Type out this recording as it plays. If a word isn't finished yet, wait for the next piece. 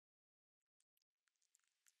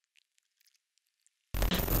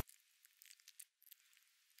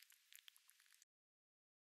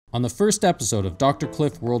On the first episode of Dr.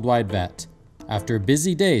 Cliff Worldwide Vet, after a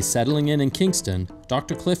busy day settling in Kingston,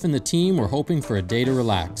 Dr. Cliff and the team were hoping for a day to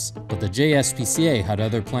relax, but the JSPCA had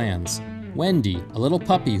other plans. Wendy, a little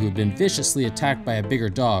puppy who had been viciously attacked by a bigger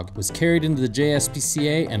dog, was carried into the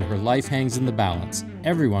JSPCA and her life hangs in the balance.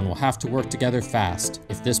 Everyone will have to work together fast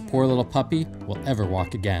if this poor little puppy will ever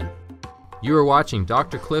walk again. You are watching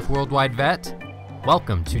Dr. Cliff Worldwide Vet.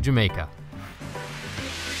 Welcome to Jamaica.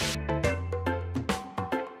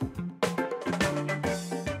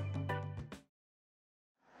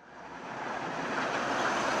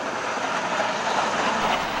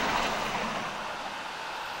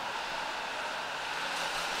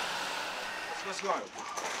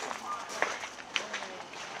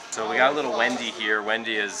 So we got a little Wendy here.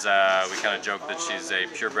 Wendy is, we kind of joke that she's a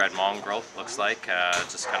purebred mongrel, looks like,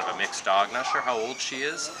 just kind of a mixed dog. Not sure how old she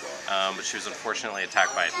is, but she was unfortunately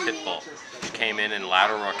attacked by a pit bull. She came in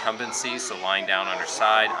lateral recumbency, so lying down on her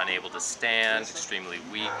side, unable to stand, extremely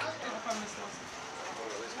weak.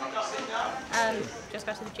 Just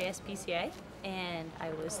got to the JSPCA and I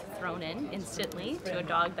was thrown in instantly to a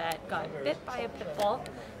dog that got bit by a pit bull.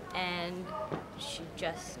 And she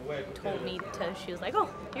just told me she was like, oh,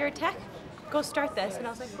 you're a tech? Go start this. And I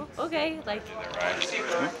was like, oh, okay. Like,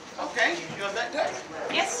 okay, you want that done?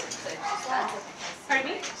 Yes.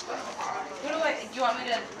 Pardon me? Do you want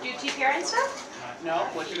me to do TPR and stuff? No,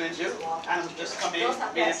 what you're going to do, just come in,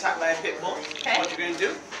 being attacked by a pit bull. Okay. What you're going to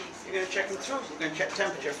do, you're going to check him through. We're going to check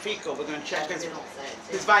temperature, fecal, we're going to check his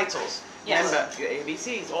vitals. Yes. Remember, your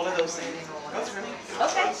ABCs, all of those things.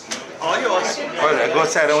 Okay. All yours. All right, go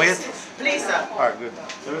outside and wait. Please, sir. All right, good.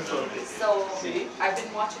 So, I've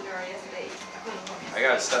been watching her yesterday. I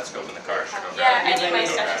got a stethoscope in the car. Should go Yeah, grab I need my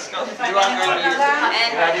stethoscope. You want to use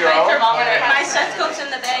And my thermometer. My stethoscope's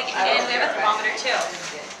in the bag, and we have a thermometer too.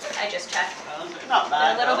 I just checked. Not They're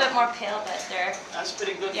bad. a little bit more pale, but they're That's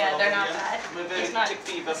pretty good. yeah, for they're over not here. bad. We're very It's not. tick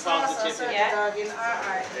fever positive. Yeah.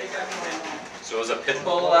 So it was a pit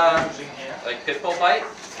bull, like pit bull bite?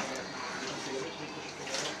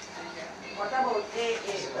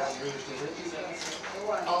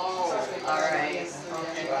 Oh, alright.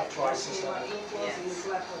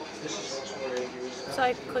 So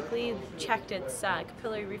I quickly checked its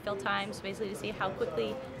capillary refill times, basically to see how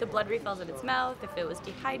quickly the blood refills in its mouth, if it was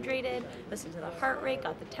dehydrated, listened to the heart rate,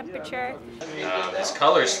 got the temperature. His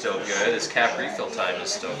color's still good, his cap refill time is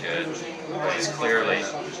still good, but he's clearly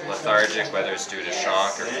lethargic, whether it's due to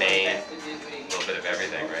shock or pain, a little bit of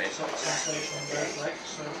everything, right?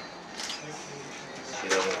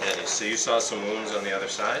 And so you saw some wounds on the other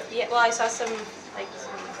side? Yeah, well, I saw some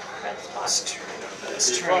red spots.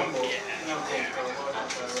 That's true. Yeah.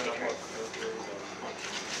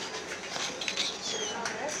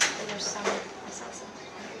 And there's some, I saw some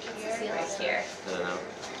seals here. I don't know.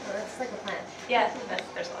 Oh, that's like a plant. Yeah,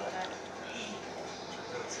 there's a lot of that.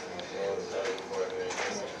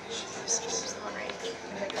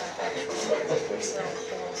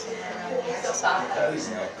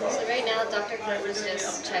 So right now, Dr. Cliff is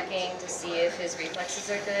just checking to see if his reflexes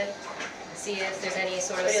are good, see if there's any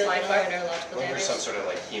sort of spinal or neurological Looking for damage. some sort of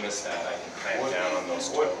like hemostat I can clamp down on those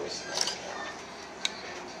toes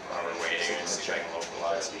while we're waiting and see if I can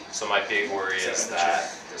localize. So my big worry is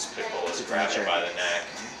that this pit bull is grabbed him by the neck,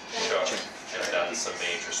 shook, and done some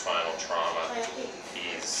major spinal trauma.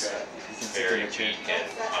 He's very weak and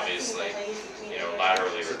obviously,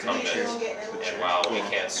 laterally recumbent. And while we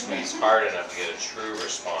can't squeeze hard enough to get a true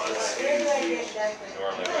response,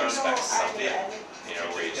 normally we expect something,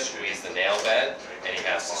 where you squeeze the nail bed and he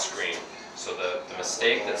has to scream. So the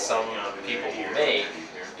mistake that some people will make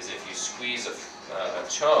is if you squeeze a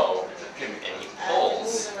toe and he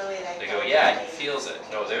pulls, they go, yeah, he feels it.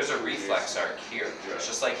 No, there's a reflex arc here. It's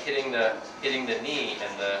just like hitting the knee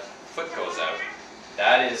and the foot goes out.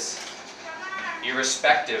 That is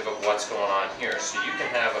irrespective of what's going on here. So you can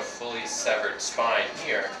have a fully severed spine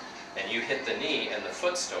here and you hit the knee and the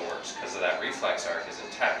foot still works because of that reflex arc is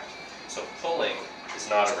intact. So pulling is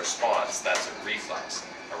not a response, that's a reflex.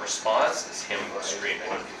 A response is him screaming.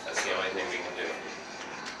 That's the only thing we can do.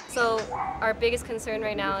 So our biggest concern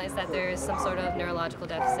right now is that there's some sort of neurological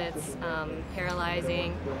deficits,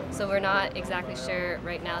 paralyzing. So we're not exactly sure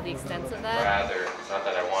right now the extent of that. Rather, not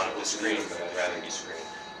that I want him to scream, but I'd rather he scream.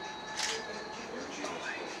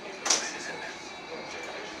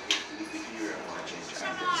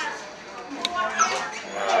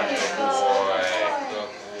 Good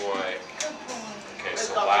boy. Okay,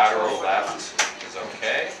 so lateral left is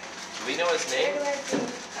okay. Do we know his name?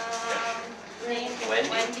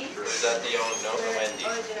 Wendy? Or is that the old note? Wendy.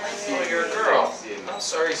 Oh, you're a girl. I'm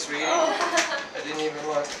sorry, sweetie. I didn't even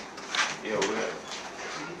look. Yeah,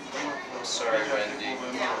 we're I'm sorry, Wendy.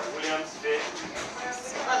 Well,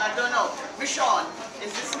 I don't know. Michonne,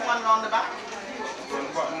 is this the one round the back?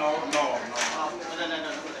 No. No.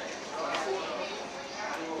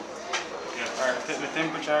 Yeah. Alright, take the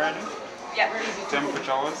temperature already? Yeah.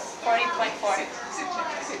 Temperature was? 40.4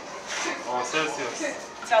 Oh, Celsius.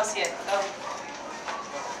 Celsius. Oh.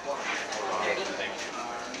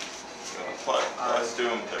 Let's do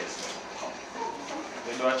them, please.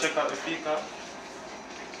 Then do I check out the speaker?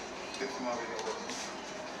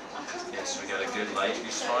 Yes, we got a good light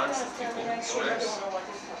response. People in stress.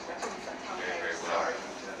 Very, very well.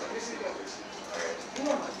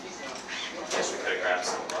 Guess we could have grabbed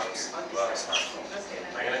some gloves. Huh?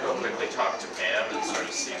 I'm gonna go quickly talk to Pam and sort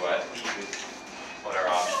of see what our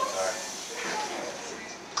options are.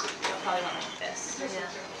 You'll probably want like this. Yeah.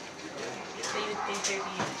 So you would think there'd be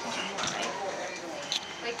more, right?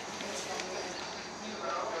 Like,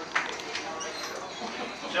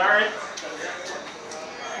 Jared?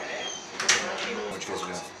 Which goes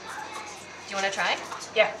good? do you want to try?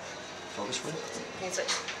 Yeah. Focus for it? Can you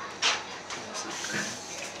switch?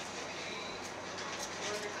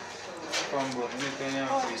 Combo, anything else?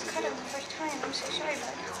 Oh, I just cut it the first time. I'm so sorry,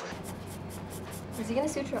 bud. Is he gonna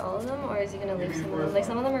suture all of them, or is he gonna leave some of them? Like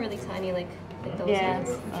some of them are really tiny, like those Yeah.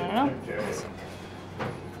 ones. I don't know.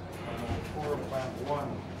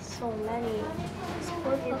 So many.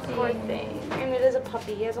 Poor thing. And it is a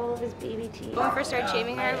puppy. He has all of his baby teeth. When we first started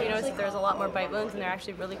shaving her, we noticed that there was a lot more bite wounds, and they're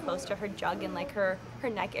actually really close to her jug and like her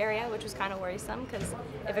neck area, which was kind of worrisome because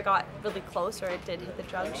if it got really close or it did hit the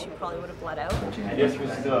jug, she probably would have bled out. Yes, we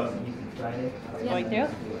still. Going through.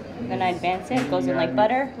 Then I advance it. Goes in like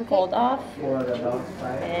butter. Hold off.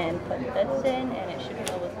 And put this in, and it should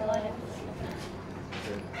fill with blood.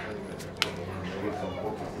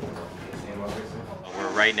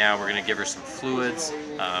 Right now, we're going to give her some fluids,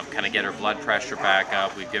 kind of get her blood pressure back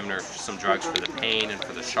up. We've given her some drugs for the pain and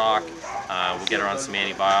for the shock. We'll get her on some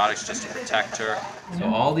antibiotics just to protect her. So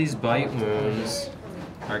all these bite wounds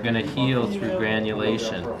are going to heal through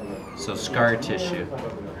granulation, so scar tissue.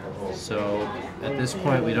 So at this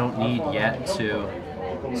point we don't need yet to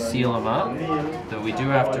seal them up, though we do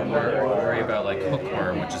have to worry about like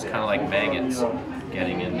hookworm, which is kind of like maggots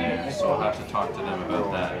getting in there. So we'll have to talk to them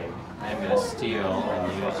about that. I'm going to steal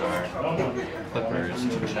and use our clippers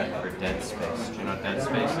to check for dead space. Do you know what dead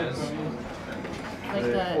space is? Like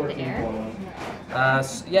the air?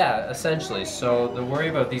 Yeah, essentially. So the worry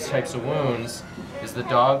about these types of wounds is the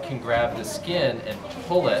dog can grab the skin and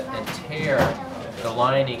pull it and tear the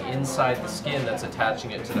lining inside the skin that's attaching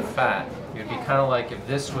it to the fat. It would be kind of like if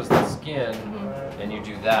this was the skin and you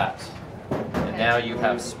do that. And now you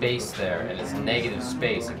have space there, and it's negative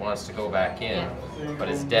space. It wants to go back in, but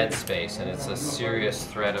it's dead space, and it's a serious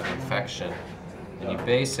threat of infection. And you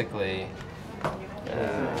basically,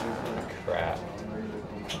 crap.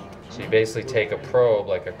 So you basically take a probe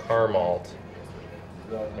like a car malt,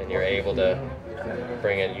 and you're able to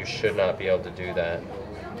bring it. You should not be able to do that.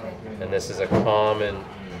 And this is a common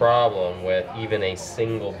problem with even a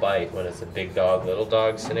single bite when it's a big dog, little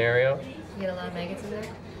dog scenario. You get a lot of maggots in there?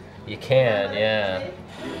 You can, yeah.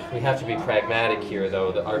 We have to be pragmatic here,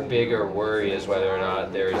 though. Our bigger worry is whether or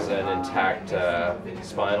not there's an intact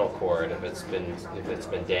spinal cord, if it's been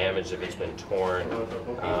damaged, if it's been torn,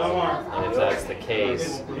 and if that's the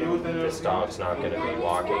case, this dog's not going to be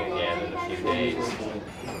walking again in a few days.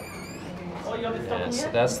 Yeah,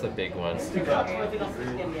 so that's the big one.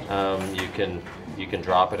 You can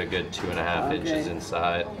drop it a good 2.5 inches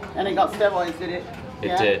inside. And it got steroids, did it?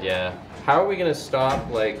 It did, yeah. How are we going to stop,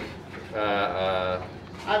 like,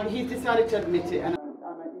 He's decided to admit it, and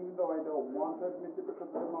even though I don't want to admit it because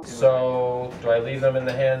I'm not... So, do I leave them in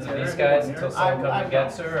the hands of these guys until someone comes and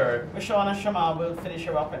gets her, or? Michonne and Shama will finish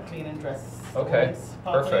her up and clean and dress. Okay,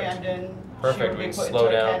 perfect. And then Perfect, we can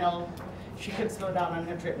slow down. She could slow down on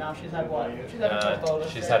her trip now. She's had what? She's had a good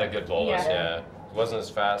bolus. She's had a good bolus, yeah. It wasn't as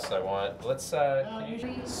fast as I want. Let's,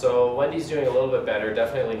 so Wendy's doing a little bit better,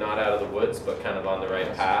 definitely not out of the woods, but kind of on the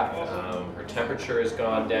right path. Her temperature has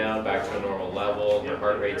gone down back to a normal level, her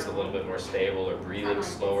heart rate's a little bit more stable, her breathing's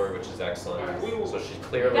slower, which is excellent. So she's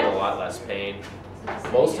clearly a lot less pain.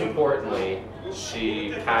 Most importantly,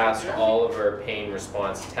 she passed all of her pain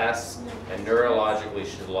response tests, and neurologically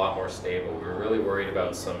she's a lot more stable. We were really worried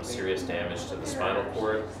about some serious damage to the spinal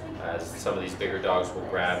cord, as some of these bigger dogs will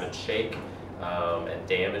grab and shake. And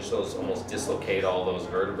damage those, almost dislocate all those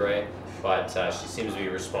vertebrae, but she seems to be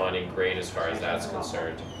responding great as far as that's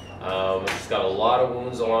concerned. She's got a lot of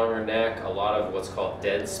wounds along her neck, a lot of what's called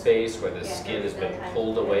dead space, where the skin has been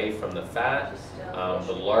pulled away from the fat.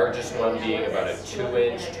 The largest one being about a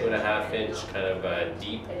 2-inch, 2.5-inch kind of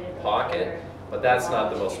deep pocket, But that's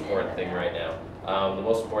not the most important thing right now. The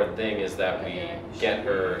most important thing is that we get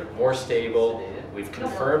her more stable. We've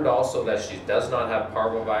confirmed also that she does not have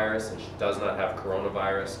parvovirus and she does not have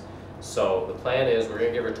coronavirus. So the plan is we're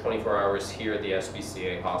going to give her 24 hours here at the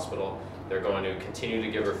SPCA hospital. They're going to continue to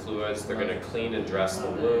give her fluids. They're going to clean and dress the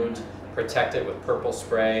wound, protect it with purple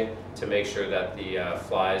spray to make sure that the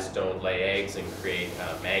flies don't lay eggs and create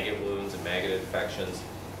maggot wounds and maggot infections.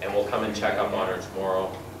 And we'll come and check up on her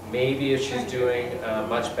tomorrow. Maybe if she's doing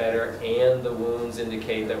much better and the wounds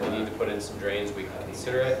indicate that we need to put in some drains, we can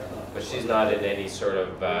consider it. But she's not in any sort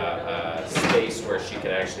of space where she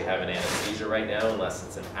can actually have an anesthesia right now unless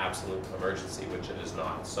it's an absolute emergency, which it is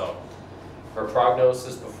not. So her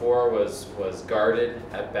prognosis before was guarded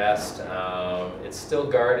at best. It's still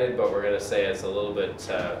guarded, but we're going to say it's a little bit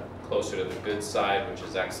closer to the good side, which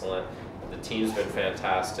is excellent. The team's been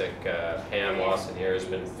fantastic. Pam Lawson here has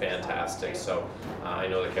been fantastic. So I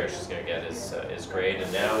know the care she's going to get is great.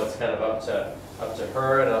 And now it's kind of up to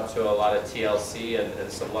her and up to a lot of TLC and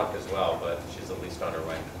some luck as well. But she's at least on her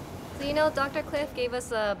way. So you know, Dr. Cliff gave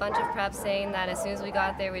us a bunch of prep saying that as soon as we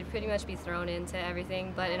got there, we'd pretty much be thrown into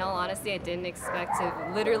everything. But in all honesty, I didn't expect to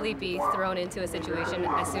literally be thrown into a situation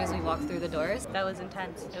as soon as we walked through the doors. That was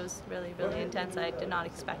intense. It was really, really intense. I did not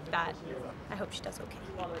expect that. I hope she does okay.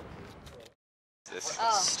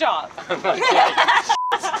 Oh. Stop.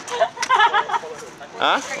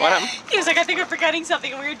 Huh? What happened? He was like, I think we're forgetting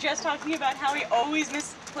something, and we were just talking about how he always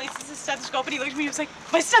misplaces his stethoscope, and he looked at me, he was like,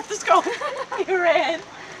 my stethoscope! He ran.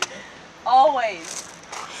 Always.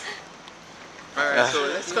 Alright, so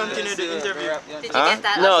let's continue the interview. Did you get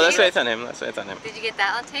that No, on let's tape? wait on him. Let's wait on him. Did you get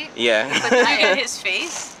that on tape? Yeah. But did you get his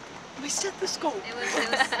face? My stethoscope. It was,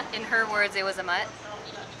 in her words, it was a mutt.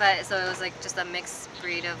 But so it was like just a mixed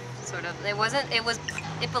breed of sort of, it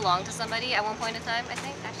belonged to somebody at one point in time, I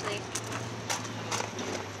think, actually.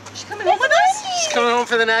 She coming home with us? She's coming home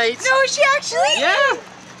for the night. No, is she actually? Yeah. You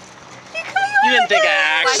coming home You didn't with think us? I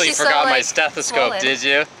actually she's so, forgot my like, stethoscope, swollen. did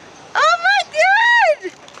you? Oh my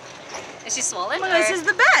god! Is she swollen? Well, or? this is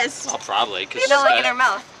the best. Well, probably. Cause No, like in her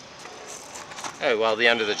mouth. Oh, well, the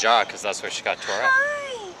under the jaw, because that's where she got tore up.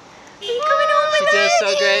 Hi. Are you coming home She with did us?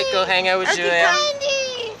 so great. Go hang out with Okay, Julia.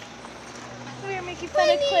 Wendy. We're making fun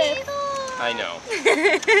of Cliff. I know.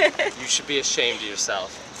 You should be ashamed of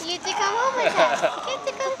yourself. You get to come home with us. Get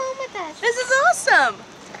to come home with us. This is awesome.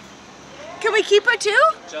 Can we keep her too?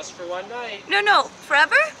 Just for one night. No,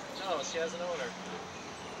 forever? No, she has an owner.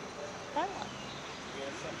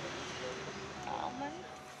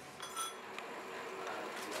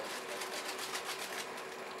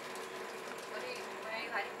 Where are you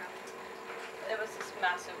hiding from? It was this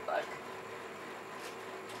massive bug.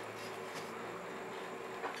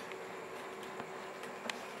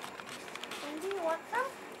 Do you want some?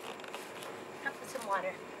 Have some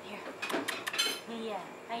water. Here. Yeah,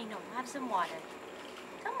 I know. Have some water.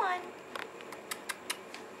 Come on.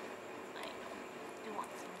 I know. You want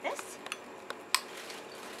some of this?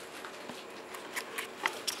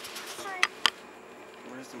 Hi.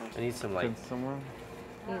 Where's the mic? I need some light. Somewhere?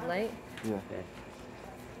 Need light? Yeah.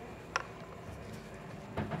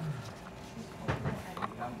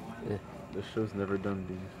 The show's never done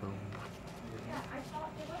being filmed.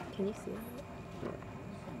 Can you see it?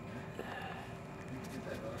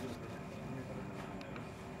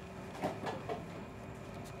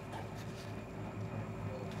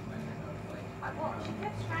 Well, she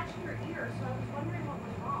kept scratching her ear, so I was wondering what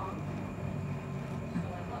was wrong.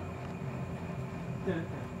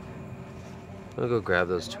 I'll go grab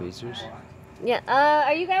those tweezers. Yeah,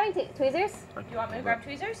 are you grabbing tweezers? Do you want me to grab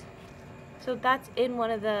tweezers? So that's in one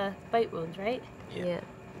of the bite wounds, right? Yeah.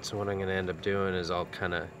 So what I'm going to end up doing is I'll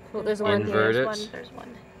kind of Well, there's one invert here. it. There's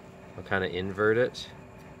one. I'll kind of invert it.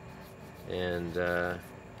 And And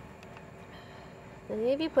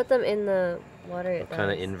maybe put them in the water. It kind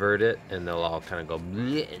of does. invert it, and they'll all kind of go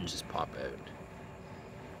bleh and just pop out.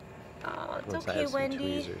 Oh, it's Once I okay, have some Wendy.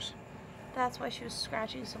 tweezers. That's why she was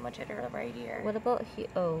scratching so much at her right ear. What about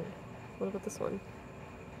what about this one?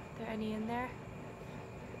 Are there any in there?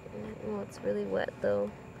 Oh, it's really wet though.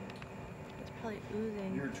 It's probably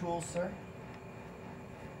oozing. Your tools, sir?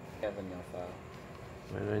 Have a nail file.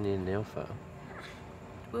 Why do I need a nail file?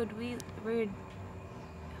 We're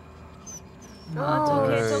No. Oh,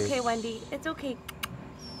 it's okay. It's Sorry. okay, Wendy. It's okay.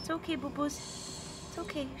 It's okay, boo-boos. It's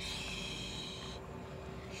okay. Shh.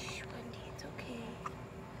 Shh, Wendy. It's okay.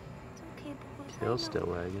 It's okay, boo-boos. I know. Tail's still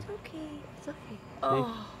wagging. It's okay. It's okay.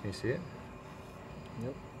 Oh, Can you see it?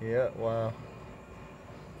 Yep. Yeah, wow.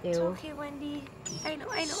 it's Ew. okay, Wendy. I know.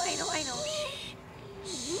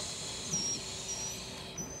 Shh.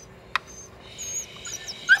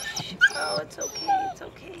 Oh, it's okay. It's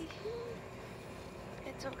okay.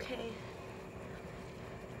 It's okay.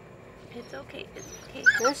 It's okay. It's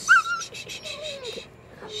okay.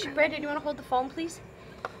 Shh. Brandon, you want to hold the phone, please?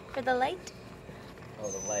 For the light?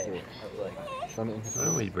 Oh, the light. Why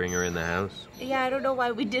don't we bring her in the house? Yeah, I don't know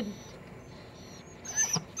why we didn't.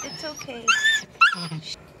 It's okay.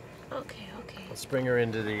 Okay. Let's bring her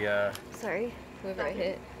into the, Sorry, whoever I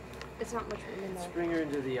hit. It's not much room in let's there. bring her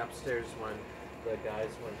into the upstairs one, the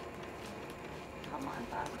guys one. Come on,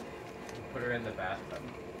 Bob. Put her in the bathtub.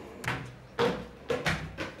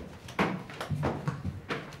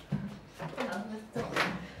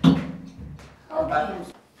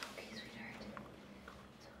 Okay, sweetheart.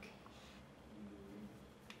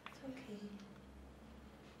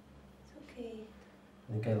 It's okay.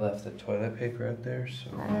 I think I left the toilet paper out there, so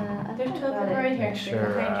There's toilet paper right here. make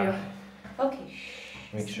sure, Behind you. Okay,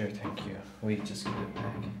 shh. make sure, thank you. We just give it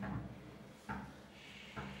back.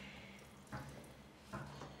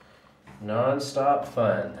 Non-stop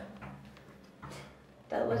fun.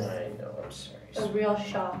 That was I know, I'm sorry. a real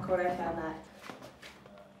shock when I found that.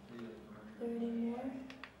 Is there any more?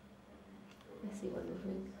 I see one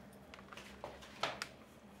movement.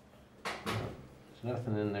 There's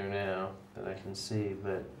nothing in there now that I can see,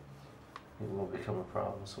 but it will become a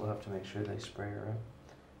problem, so we'll have to make sure they spray her up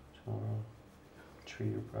tomorrow.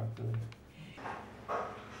 Treat her properly.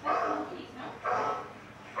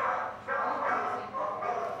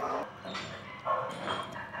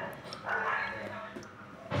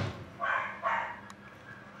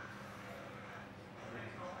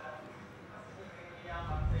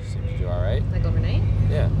 Seems to do all right. Like overnight?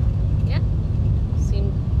 Yeah. Yeah.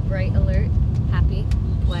 Seemed bright, alert, happy,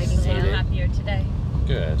 wagging So tail, happier today.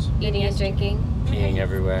 Good. eating and drinking, Peeing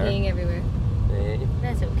everywhere. peeing everywhere, Hey.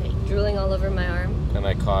 That's okay. drooling all over my arm. And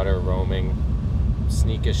I caught her roaming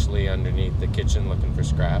sneakishly underneath the kitchen looking for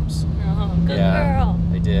scraps. Oh, good Yeah. girl.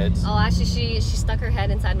 I did. Oh, actually, she stuck her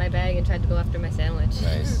head inside my bag and tried to go after my sandwich.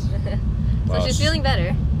 Nice. So Well, she's feeling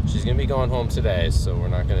better. She's gonna be going home today, so we're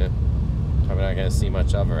probably not gonna see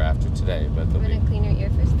much of her after today. But We're there'll gonna be clean her ear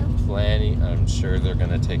first, though. plenty. I'm sure they're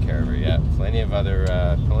gonna take care of her. Yeah, plenty of other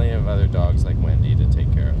dogs like Wendy to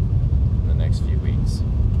take care of in the next few weeks.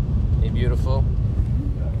 Hey, beautiful.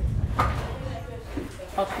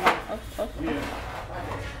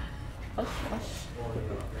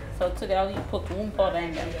 So together you put wound powder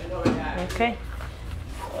in them. Okay.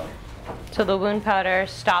 So the wound powder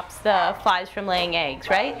stops the flies from laying eggs,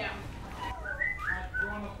 right? Yeah.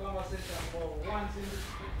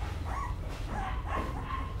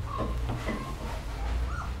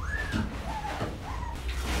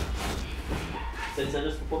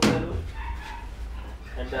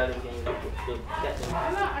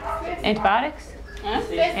 Antibiotics? Huh?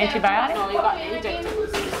 Antibiotics? No, you got injected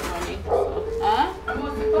with this morning. Huh?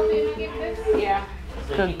 Yeah.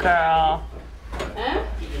 Good girl. Huh?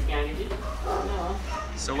 No.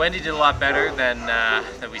 So Wendy did a lot better than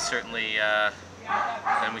we certainly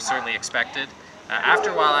expected. After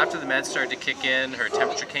a while, after the meds started to kick in, her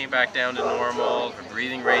temperature came back down to normal, her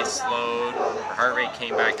breathing rate slowed, her heart rate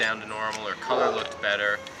came back down to normal, her color looked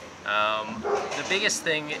better. The biggest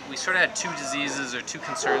thing, we sort of had two diseases or two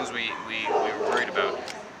concerns we were worried about.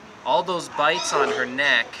 All those bites on her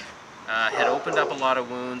neck had opened up a lot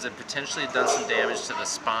of wounds and potentially had done some damage to the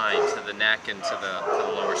spine, to the neck and to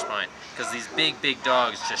the lower spine. Because these big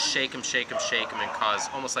dogs just shake them and cause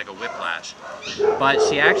almost like a whiplash. But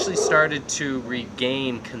she actually started to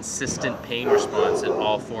regain consistent pain response in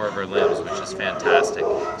all four of her limbs, which is fantastic.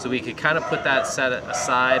 So we could kind of put that set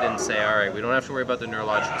aside and say, all right, we don't have to worry about the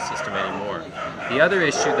neurological system anymore. The other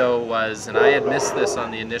issue though was, and I had missed this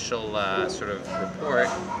on the initial sort of report,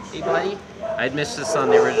 hey buddy? I had missed this on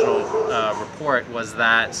the original report, was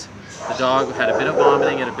that the dog had a bit of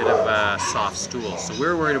vomiting and a bit of soft stool. So we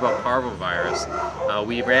were worried about parvovirus.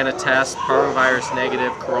 We ran a test, parvovirus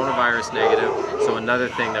negative, coronavirus negative, so another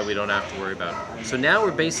thing that we don't have to worry about. So now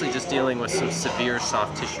we're basically just dealing with some severe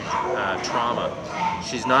soft tissue trauma.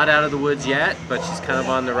 She's not out of the woods yet, but she's kind of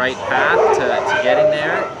on the right path to getting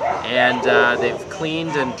there. And they've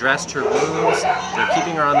cleaned and dressed her wounds. They're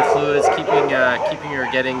keeping her on the fluids, keeping her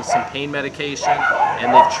getting some pain medication,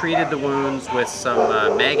 and they've treated the wounds with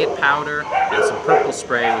some maggot powder and some purple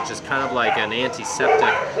spray, which is kind of like an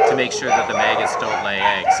antiseptic to make sure that the maggots don't lay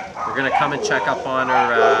eggs. We're going to come and check up on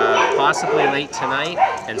her possibly late tonight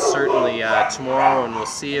and certainly tomorrow, and we'll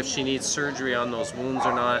see if she needs surgery on those wounds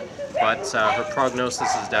or not. But her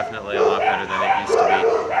prognosis is definitely a lot better than it used to be.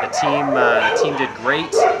 The team did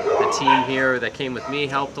great. The team here that came with me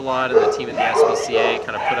helped a lot, and the team at the SPCA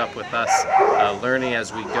kind of put up with us learning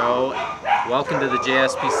as we go. welcome to the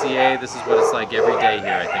JSPCA. This is what it's like every day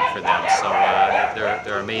here, I think, for them. So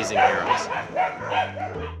they're amazing heroes.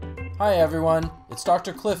 Hi everyone, it's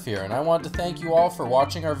Dr. Cliff here, and I want to thank you all for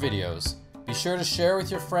watching our videos. Be sure to share with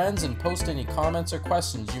your friends and post any comments or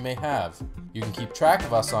questions you may have. You can keep track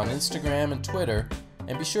of us on Instagram and Twitter,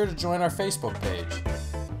 and be sure to join our Facebook page.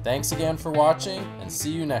 Thanks again for watching, and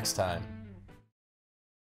see you next time.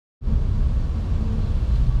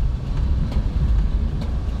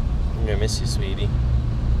 I'm gonna miss you, sweetie.